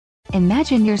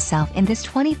Imagine yourself in this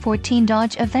 2014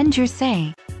 Dodge Avenger,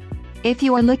 say. If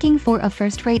you are looking for a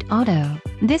first-rate auto,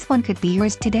 this one could be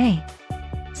yours today.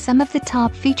 Some of the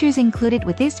top features included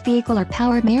with this vehicle are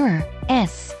power mirror,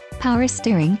 power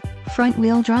steering,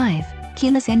 front-wheel drive,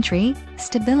 keyless entry,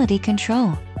 stability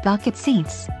control, bucket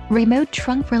seats, remote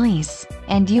trunk release,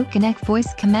 and Uconnect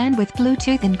voice command with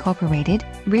Bluetooth incorporated,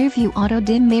 rear-view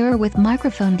auto-dim mirror with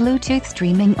microphone, Bluetooth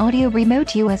streaming audio, remote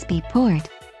USB port.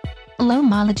 Low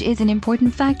mileage is an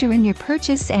important factor in your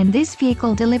purchase, and this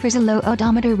vehicle delivers a low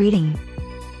odometer reading.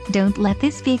 Don't let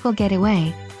this vehicle get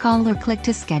away. Call or click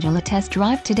to schedule a test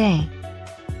drive today.